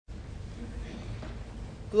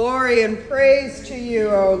Glory and praise to you,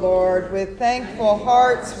 O Lord. With thankful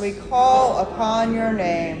hearts we call upon your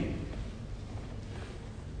name.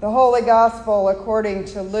 The Holy Gospel according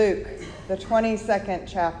to Luke, the 22nd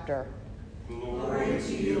chapter. Glory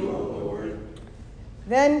to you, O Lord.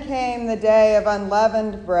 Then came the day of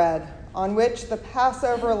unleavened bread, on which the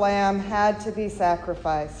Passover lamb had to be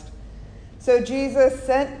sacrificed. So Jesus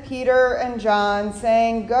sent Peter and John,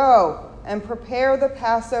 saying, "Go and prepare the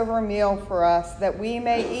Passover meal for us, that we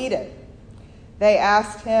may eat it." They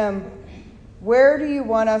asked him, "Where do you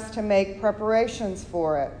want us to make preparations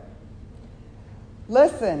for it?"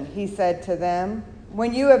 "Listen," he said to them,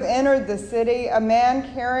 "when you have entered the city, a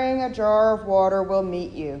man carrying a jar of water will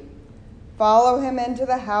meet you. Follow him into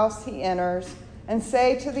the house he enters, and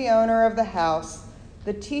say to the owner of the house,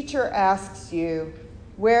 'The teacher asks you,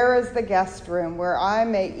 where is the guest room where I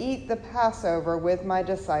may eat the Passover with my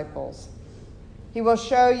disciples?' He will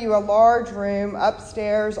show you a large room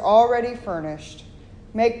upstairs already furnished.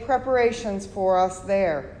 Make preparations for us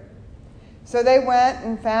there." So they went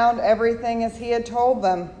and found everything as he had told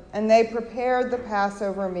them, and they prepared the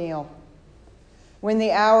Passover meal. When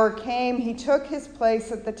the hour came, he took his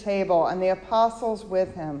place at the table, and the apostles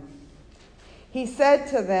with him. He said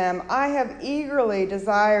to them, "I have eagerly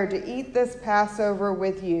desired to eat this Passover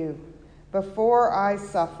with you before I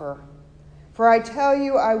suffer. For I tell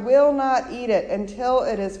you, I will not eat it until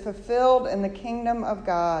it is fulfilled in the kingdom of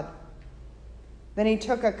God." Then he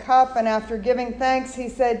took a cup, and after giving thanks, he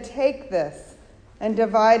said, "Take this and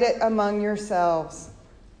divide it among yourselves.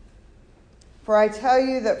 For I tell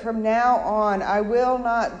you that from now on I will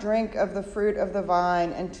not drink of the fruit of the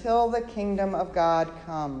vine until the kingdom of God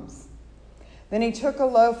comes." Then he took a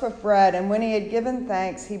loaf of bread, and when he had given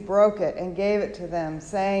thanks, he broke it and gave it to them,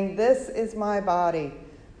 saying, "This is my body,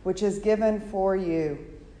 which is given for you.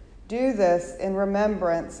 Do this in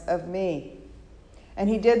remembrance of me." And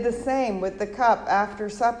he did the same with the cup after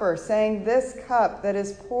supper, saying, "This cup that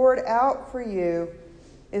is poured out for you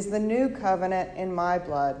is the new covenant in my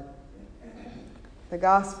blood." The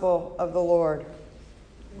Gospel of the Lord.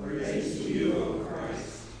 Praise to you, O Christ.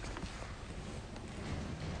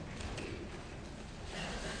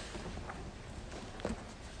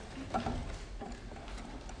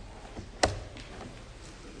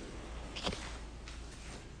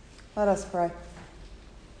 Let us pray.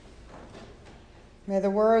 May the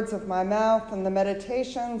words of my mouth and the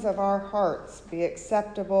meditations of our hearts be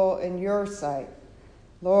acceptable in your sight,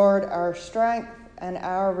 Lord, our strength and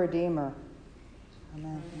our Redeemer.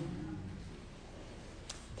 Amen.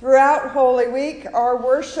 Throughout Holy Week, our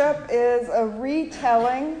worship is a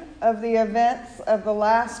retelling of the events of the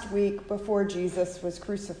last week before Jesus was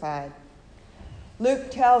crucified. Luke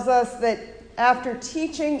tells us that after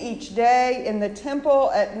teaching each day in the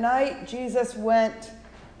temple at night, Jesus went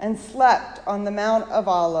and slept on the Mount of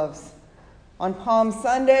Olives. On Palm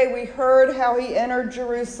Sunday, we heard how he entered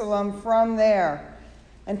Jerusalem from there.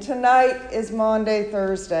 And tonight is Maundy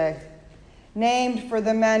Thursday, named for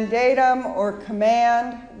the mandatum or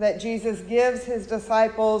command that Jesus gives his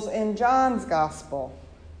disciples in John's Gospel,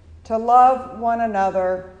 to love one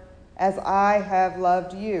another as I have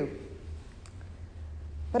loved you.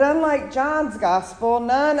 But unlike John's Gospel,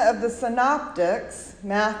 none of the synoptics,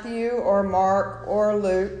 Matthew or Mark or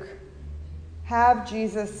Luke, have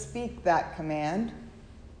Jesus speak that command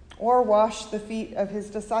or wash the feet of his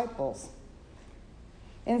disciples.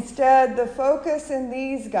 Instead, the focus in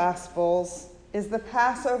these Gospels is the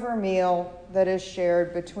Passover meal that is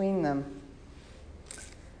shared between them.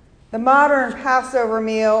 The modern Passover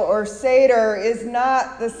meal, or Seder, is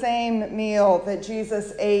not the same meal that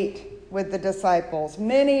Jesus ate with the disciples.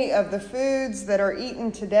 Many of the foods that are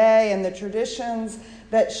eaten today and the traditions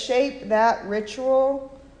that shape that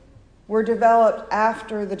ritual were developed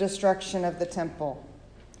after the destruction of the temple,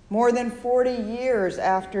 more than 40 years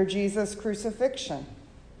after Jesus' crucifixion.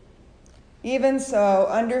 Even so,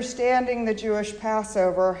 understanding the Jewish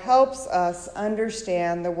Passover helps us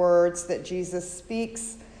understand the words that Jesus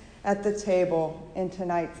speaks at the table in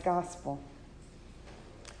tonight's gospel.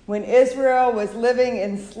 When Israel was living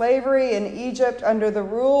in slavery in Egypt under the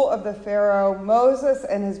rule of the Pharaoh, Moses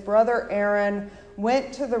and his brother Aaron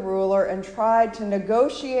went to the ruler and tried to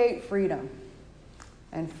negotiate freedom,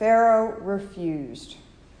 and Pharaoh refused.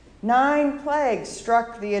 9 plagues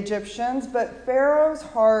struck the Egyptians, but Pharaoh's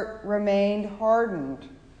heart remained hardened.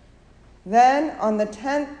 Then, on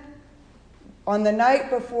the night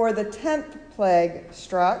before the 10th plague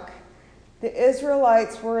struck, the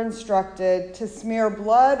Israelites were instructed to smear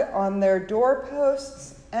blood on their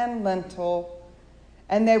doorposts and lintel,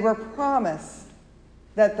 and they were promised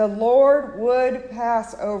that the Lord would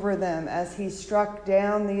pass over them as he struck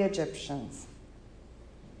down the Egyptians.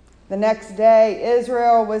 The next day,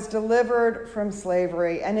 Israel was delivered from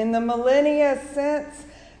slavery, and in the millennia since,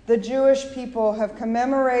 the Jewish people have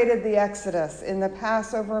commemorated the Exodus in the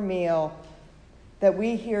Passover meal that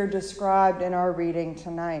we hear described in our reading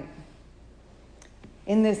tonight.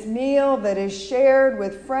 In this meal that is shared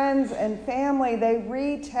with friends and family, they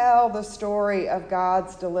retell the story of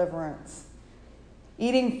God's deliverance,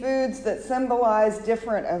 eating foods that symbolize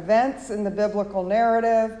different events in the biblical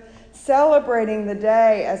narrative, celebrating the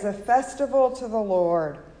day as a festival to the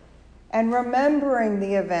Lord, and remembering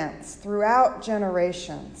the events throughout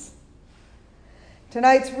generations.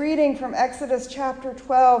 Tonight's reading from Exodus chapter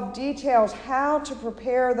 12 details how to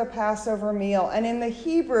prepare the Passover meal. And in the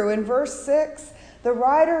Hebrew, in verse 6, the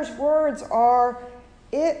writer's words are,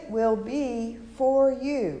 "It will be for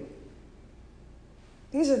you."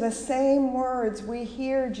 These are the same words we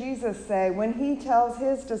hear Jesus say when he tells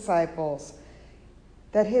his disciples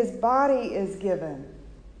that his body is given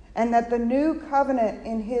and that the new covenant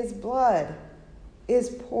in his blood is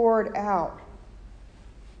poured out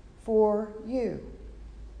for you.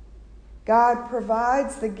 God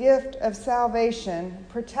provides the gift of salvation,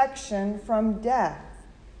 protection from death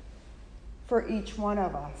for each one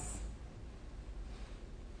of us.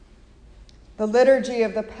 The liturgy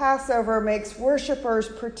of the Passover makes worshipers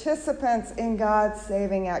participants in God's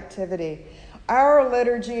saving activity. Our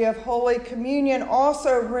liturgy of Holy Communion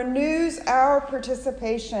also renews our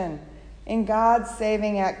participation in God's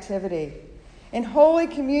saving activity. In Holy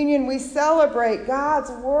Communion, we celebrate God's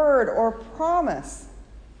word or promise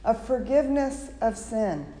of forgiveness of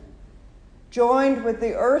sin, joined with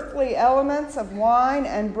the earthly elements of wine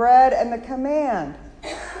and bread and the command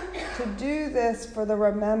to do this for the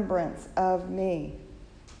remembrance of me.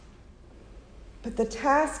 But the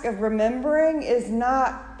task of remembering is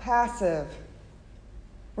not passive.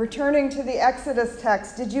 Returning to the Exodus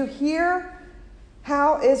text, did you hear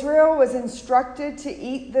how Israel was instructed to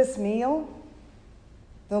eat this meal?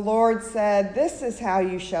 The Lord said, "This is how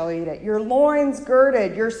you shall eat it. Your loins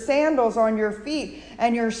girded, your sandals on your feet,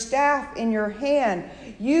 and your staff in your hand.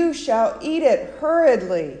 You shall eat it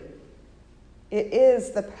hurriedly. It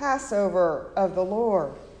is the Passover of the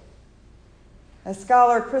Lord." As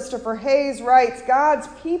scholar Christopher Hayes writes, God's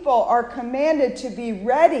people are commanded to be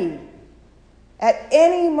ready at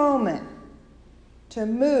any moment to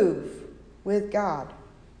move with God.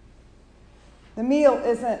 The meal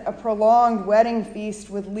isn't a prolonged wedding feast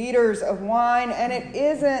with liters of wine, and it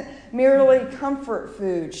isn't merely comfort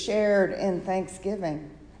food shared in Thanksgiving.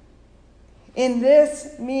 In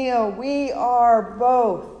this meal, we are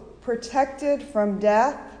both protected from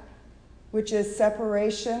death, which is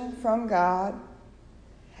separation from God,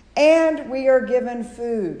 and we are given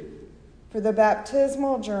food for the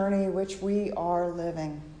baptismal journey which we are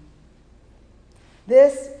living.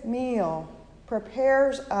 This meal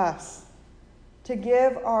prepares us to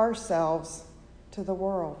give ourselves to the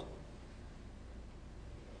world.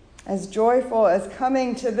 As joyful as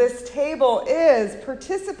coming to this table is,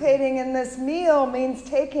 participating in this meal means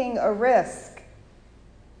taking a risk.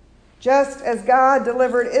 Just as God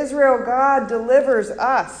delivered Israel, God delivers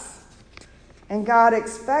us. And God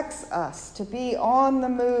expects us to be on the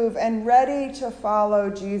move and ready to follow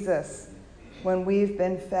Jesus when we've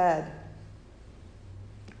been fed.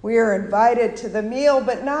 We are invited to the meal,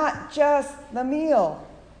 but not just the meal.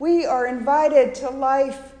 We are invited to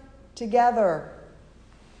life together.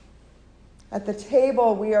 At the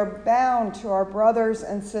table, we are bound to our brothers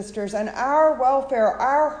and sisters, and our welfare,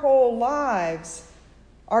 our whole lives,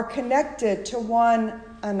 are connected to one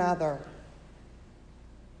another.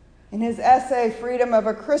 In his essay, Freedom of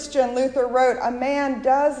a Christian, Luther wrote, "A man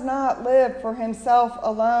does not live for himself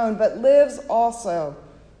alone, but lives also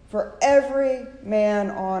for every man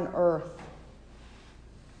on earth."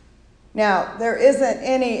 Now, there isn't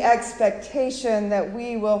any expectation that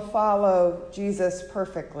we will follow Jesus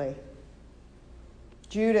perfectly.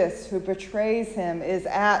 Judas, who betrays him, is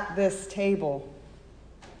at this table.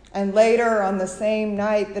 And later on the same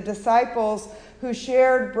night, the disciples who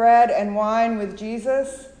shared bread and wine with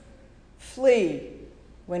Jesus flee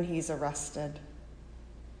when he's arrested.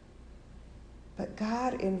 But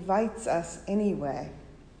God invites us anyway.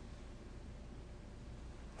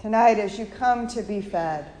 Tonight, as you come to be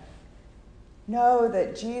fed, know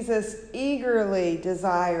that Jesus eagerly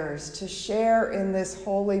desires to share in this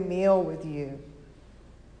holy meal with you.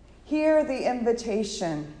 Hear the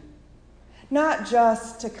invitation, not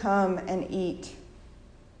just to come and eat,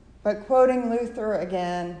 but quoting Luther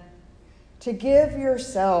again, to give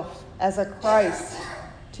yourself as a Christ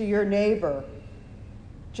to your neighbor,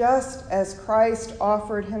 just as Christ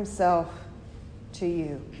offered himself to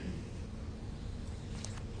you.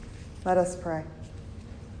 Let us pray.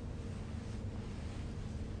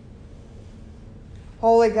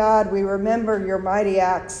 Holy God, we remember your mighty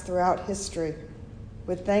acts throughout history.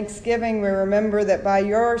 With thanksgiving, we remember that by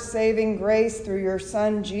your saving grace through your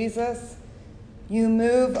Son, Jesus, you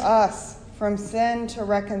move us from sin to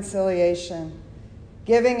reconciliation,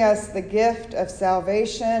 giving us the gift of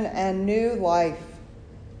salvation and new life,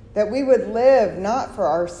 that we would live not for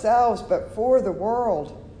ourselves, but for the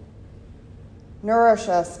world. Nourish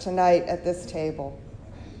us tonight at this table,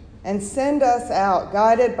 and send us out,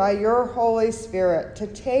 guided by your Holy Spirit, to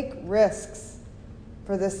take risks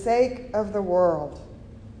for the sake of the world.